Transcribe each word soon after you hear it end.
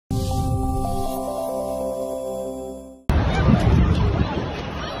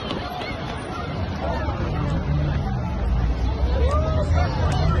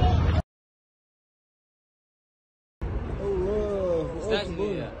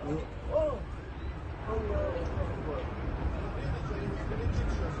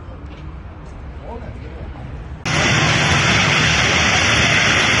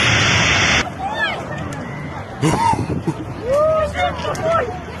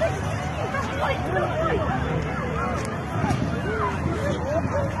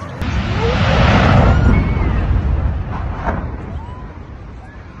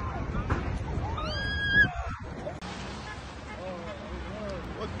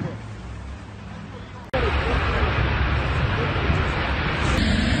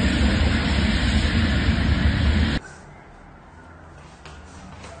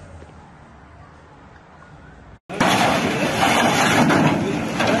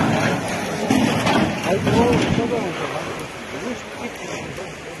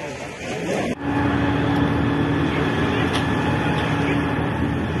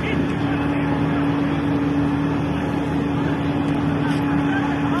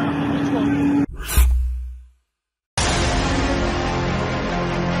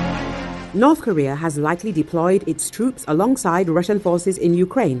North Korea has likely deployed its troops alongside Russian forces in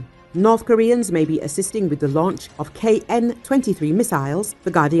Ukraine. North Koreans may be assisting with the launch of KN-23 missiles, The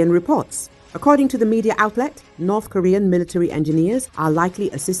Guardian reports. According to the media outlet, North Korean military engineers are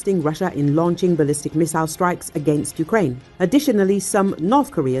likely assisting Russia in launching ballistic missile strikes against Ukraine. Additionally, some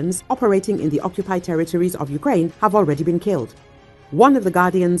North Koreans operating in the occupied territories of Ukraine have already been killed. One of The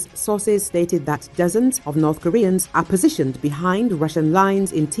Guardian's sources stated that dozens of North Koreans are positioned behind Russian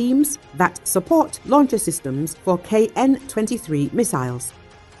lines in teams that support launcher systems for KN-23 missiles.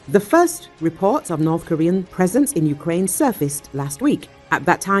 The first reports of North Korean presence in Ukraine surfaced last week. At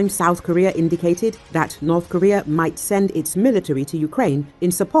that time, South Korea indicated that North Korea might send its military to Ukraine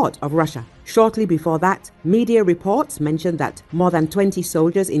in support of Russia. Shortly before that, media reports mentioned that more than 20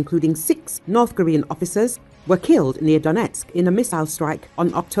 soldiers, including 6 North Korean officers, were killed near Donetsk in a missile strike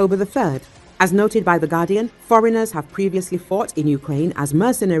on October the 3rd. As noted by The Guardian, foreigners have previously fought in Ukraine as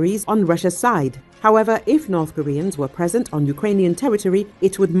mercenaries on Russia's side. However, if North Koreans were present on Ukrainian territory,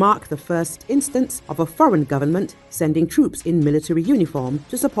 it would mark the first instance of a foreign government sending troops in military uniform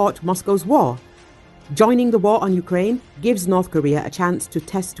to support Moscow's war. Joining the war on Ukraine gives North Korea a chance to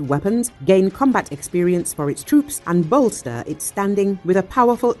test weapons, gain combat experience for its troops, and bolster its standing with a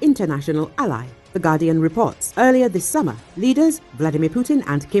powerful international ally, The Guardian reports. Earlier this summer, leaders Vladimir Putin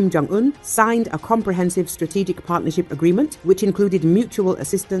and Kim Jong-un signed a comprehensive strategic partnership agreement which included mutual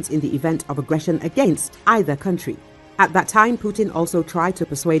assistance in the event of aggression against either country. At that time, Putin also tried to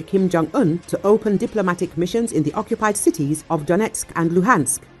persuade Kim Jong-un to open diplomatic missions in the occupied cities of Donetsk and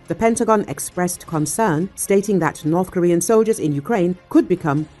Luhansk. The Pentagon expressed concern, stating that North Korean soldiers in Ukraine could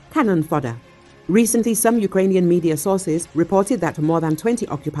become cannon fodder. Recently, some Ukrainian media sources reported that more than 20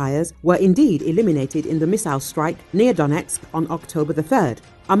 occupiers were indeed eliminated in the missile strike near Donetsk on October the 3rd.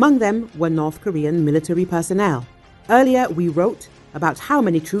 Among them were North Korean military personnel. Earlier, we wrote about how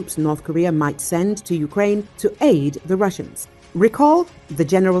many troops North Korea might send to Ukraine to aid the Russians. Recall, the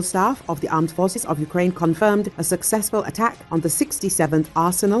General Staff of the Armed Forces of Ukraine confirmed a successful attack on the 67th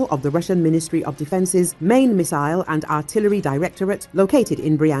Arsenal of the Russian Ministry of Defense's main missile and artillery directorate located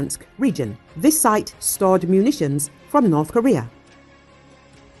in Bryansk region. This site stored munitions from North Korea.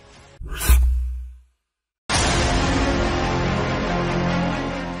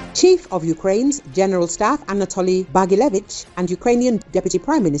 Chief of Ukraine's General Staff Anatoly Bagilevich and Ukrainian Deputy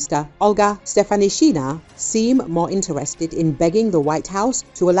Prime Minister Olga Stefanishina seem more interested in begging the White House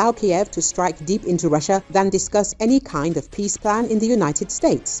to allow Kiev to strike deep into Russia than discuss any kind of peace plan in the United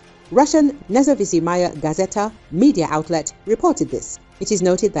States. Russian Nezavisimaya Gazeta media outlet reported this. It is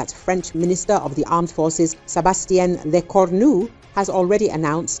noted that French Minister of the Armed Forces Sébastien Lecornu has already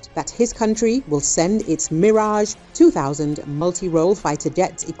announced that his country will send its Mirage 2000 multi-role fighter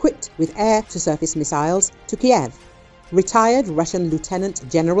jets equipped with air-to-surface missiles to Kiev. Retired Russian Lieutenant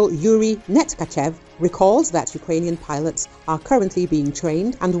General Yuri Netkachev recalls that Ukrainian pilots are currently being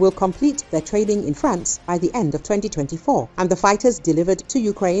trained and will complete their training in France by the end of 2024, and the fighters delivered to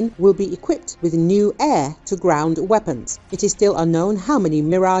Ukraine will be equipped with new air-to-ground weapons. It is still unknown how many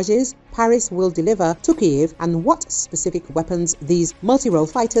Mirages Paris will deliver to Kyiv and what specific weapons these multi-role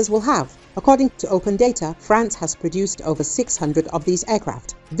fighters will have. According to open data, France has produced over 600 of these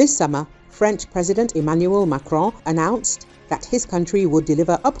aircraft. This summer, French President Emmanuel Macron announced that his country would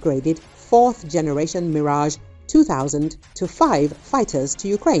deliver upgraded 4th-generation Mirage 2000 to 5 fighters to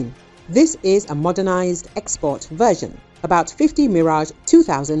Ukraine. This is a modernized export version. About 50 Mirage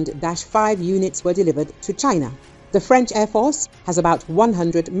 2000-5 units were delivered to China. The French Air Force has about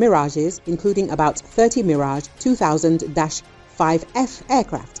 100 Mirages, including about 30 Mirage 2000-5F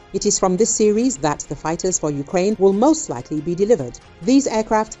aircraft. It is from this series that the fighters for Ukraine will most likely be delivered. These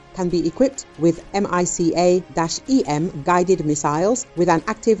aircraft can be equipped with MICA-EM guided missiles with an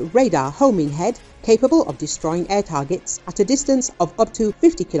active radar homing head capable of destroying air targets at a distance of up to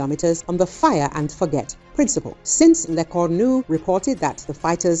 50 kilometers on the fire and forget principle. Since Le Cornu reported that the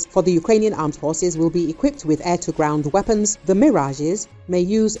fighters for the Ukrainian armed forces will be equipped with air-to-ground weapons, the Mirages may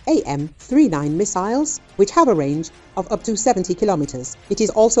use AM-39 missiles, which have a range of up to 70 kilometers. It is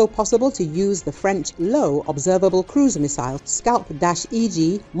also possible to use the French low observable cruise missile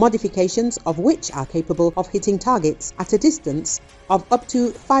Scalp-EG, modifications of which are capable of hitting targets at a distance of up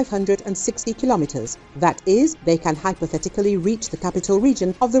to 560 kilometers. That is, they can hypothetically reach the capital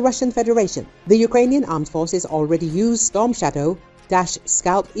region of the Russian Federation. The Ukrainian armed forces already use Storm Shadow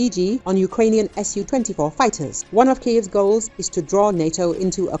Scalp-EG on Ukrainian Su-24 fighters. One of Kiev's goals is to draw NATO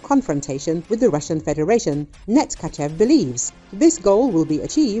into a confrontation with the Russian Federation, Netkachev believes. This goal will be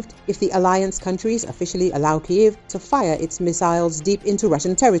achieved if the alliance countries officially allow Kiev to fire its missiles deep into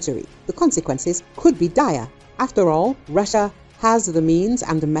Russian territory. The consequences could be dire. After all, Russia has the means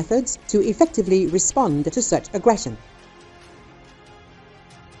and the methods to effectively respond to such aggression.